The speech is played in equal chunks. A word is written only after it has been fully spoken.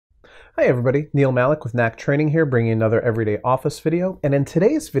Hi everybody, Neil Malik with Knack Training here, bringing another Everyday Office video. And in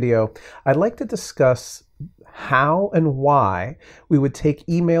today's video, I'd like to discuss how and why we would take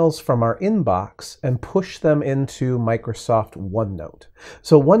emails from our inbox and push them into Microsoft OneNote.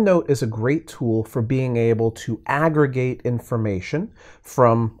 So OneNote is a great tool for being able to aggregate information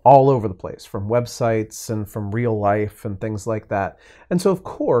from all over the place, from websites and from real life and things like that. And so of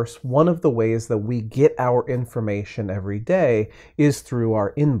course, one of the ways that we get our information every day is through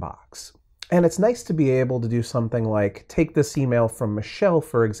our inbox. And it's nice to be able to do something like take this email from Michelle,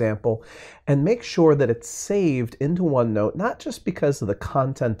 for example, and make sure that it's saved into OneNote, not just because of the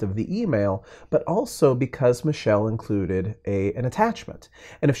content of the email, but also because Michelle included an attachment.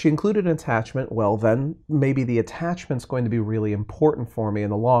 And if she included an attachment, well, then maybe the attachment's going to be really important for me in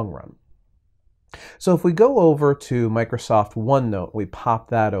the long run. So if we go over to Microsoft OneNote, we pop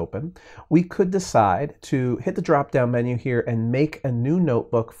that open, we could decide to hit the drop-down menu here and make a new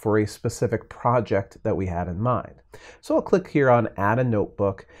notebook for a specific project that we had in mind. So I'll click here on Add a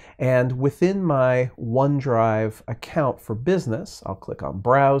Notebook, and within my OneDrive account for business, I'll click on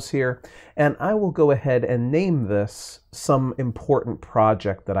Browse here, and I will go ahead and name this some important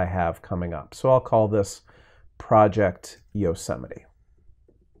project that I have coming up. So I'll call this Project Yosemite.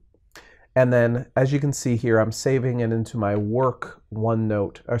 And then, as you can see here, I'm saving it into my work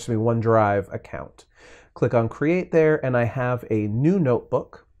OneDrive account. Click on Create there, and I have a new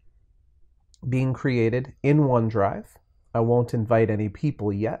notebook being created in OneDrive. I won't invite any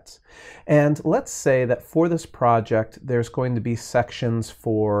people yet. And let's say that for this project, there's going to be sections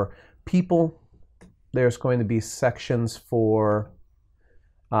for people. There's going to be sections for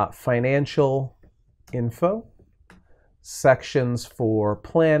financial info, sections for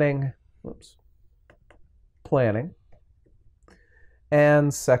planning,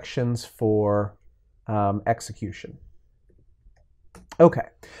 and sections for execution. Okay,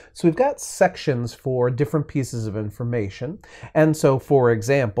 so we've got sections for different pieces of information. And so, for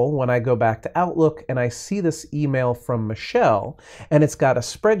example, when I go back to Outlook and I see this email from Michelle and it's got a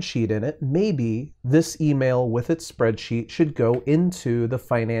spreadsheet in it, maybe this email with its spreadsheet should go into the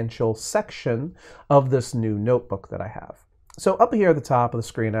financial section of this new notebook that I have. So up here at the top of the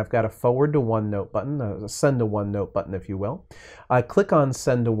screen, I've got a forward to OneNote button, a send to OneNote button, if you will. I click on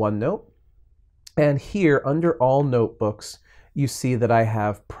send to OneNote, and here under all notebooks, you see that I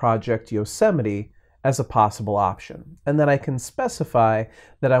have Project Yosemite as a possible option. And then I can specify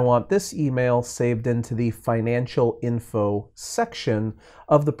that I want this email saved into the financial info section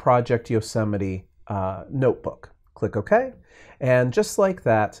of the Project Yosemite notebook. Click OK. And just like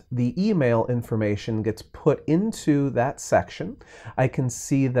that, the email information gets put into that section. I can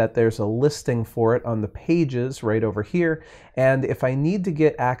see that there's a listing for it on the pages right over here. And if I need to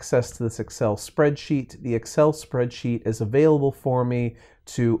get access to this Excel spreadsheet, the Excel spreadsheet is available for me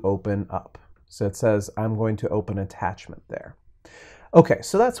to open up. So it says I'm going to open attachment there. Okay,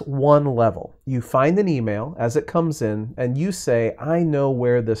 so that's one level. You find an email as it comes in, and you say, I know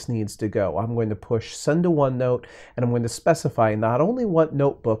where this needs to go. I'm going to push send to OneNote, and I'm going to specify not only what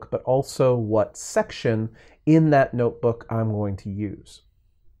notebook, but also what section in that notebook I'm going to use.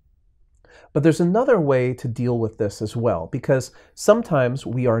 But there's another way to deal with this as well, because sometimes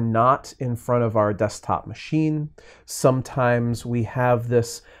we are not in front of our desktop machine. Sometimes we have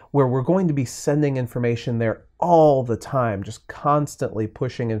this where we're going to be sending information there all the time, just constantly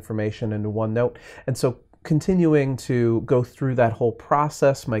pushing information into OneNote. And so continuing to go through that whole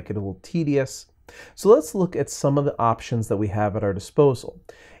process might get a little tedious. So let's look at some of the options that we have at our disposal.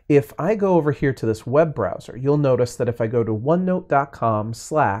 If I go over here to this web browser, you'll notice that if I go to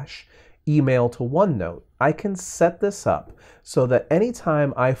onenote.com/email to OneNote, I can set this up so that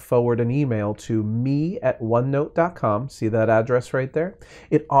anytime I forward an email to me@onenote.com, see that address right there?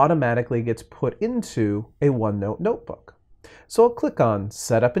 It automatically gets put into a OneNote notebook. So I'll click on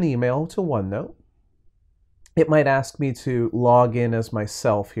Set up an email to OneNote. It might ask me to log in as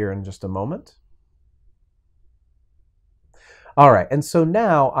myself here in just a moment. All right, and so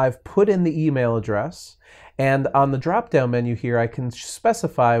now I've put in the email address, and on the drop-down menu here, I can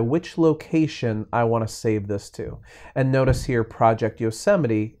specify which location I want to save this to. And notice here, Project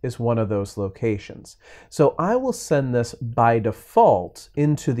Yosemite is one of those locations. So I will send this by default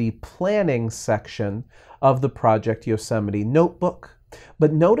into the planning section of the Project Yosemite notebook.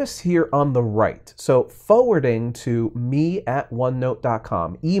 But notice here on the right, so forwarding to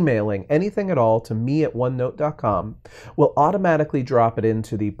me@onenote.com, emailing anything at all to me@onenote.com will automatically drop it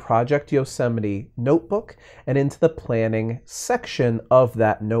into the Project Yosemite notebook and into the planning section of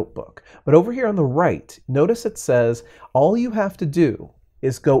that notebook. But over here on the right, notice it says all you have to do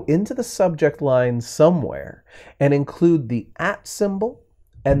is go into the subject line somewhere and include the @ symbol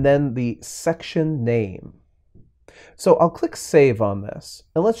and then the section name. So I'll click save on this,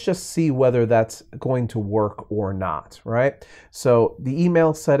 and let's just see whether that's going to work or not, right? So the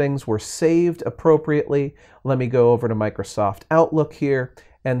email settings were saved appropriately. Let me go over to Microsoft Outlook here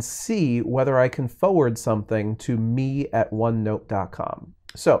and see whether I can forward something to me@onenote.com.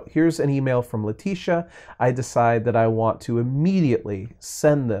 So here's an email from Letitia. I decide that I want to immediately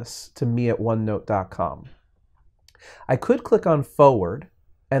send this to me@onenote.com. I could click on forward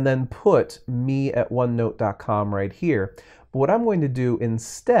and then put me@onenote.com right here. But what I'm going to do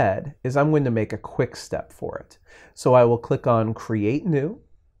instead is I'm going to make a quick step for it. So I will click on create new.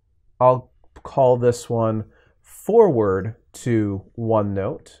 I'll call this one forward to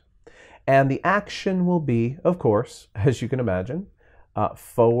OneNote. And the action will be, of course, as you can imagine,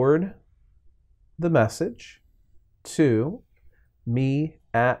 forward the message to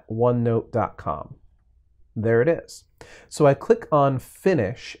me@onenote.com. There it is. So I click on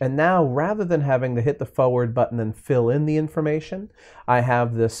finish, and now rather than having to hit the forward button and fill in the information, I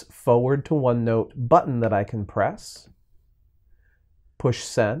have this forward to OneNote button that I can press, push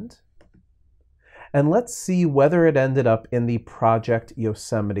send, and let's see whether it ended up in the Project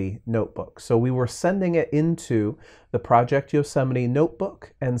Yosemite notebook. So we were sending it into the Project Yosemite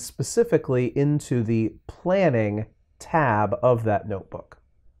notebook, and specifically into the planning tab of that notebook.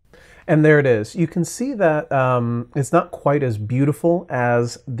 And there it is. You can see that it's not quite as beautiful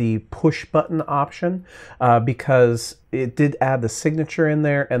as the push button option because it did add the signature in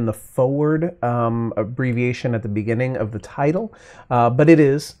there and the forward abbreviation at the beginning of the title, but it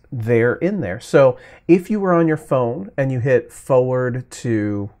is there in there. So if you were on your phone and you hit forward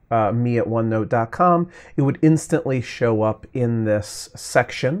to me@onenote.com, it would instantly show up in this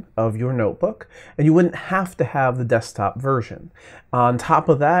section of your notebook, and you wouldn't have to have the desktop version. On top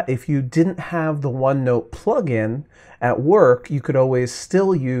of that, if you didn't have the OneNote plugin at work, you could always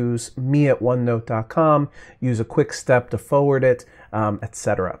still use me@onenote.com, use a quick step to forward it,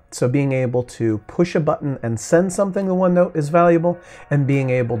 etc. So being able to push a button and send something to OneNote is valuable, and being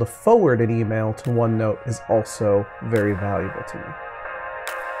able to forward an email to OneNote is also very valuable to me.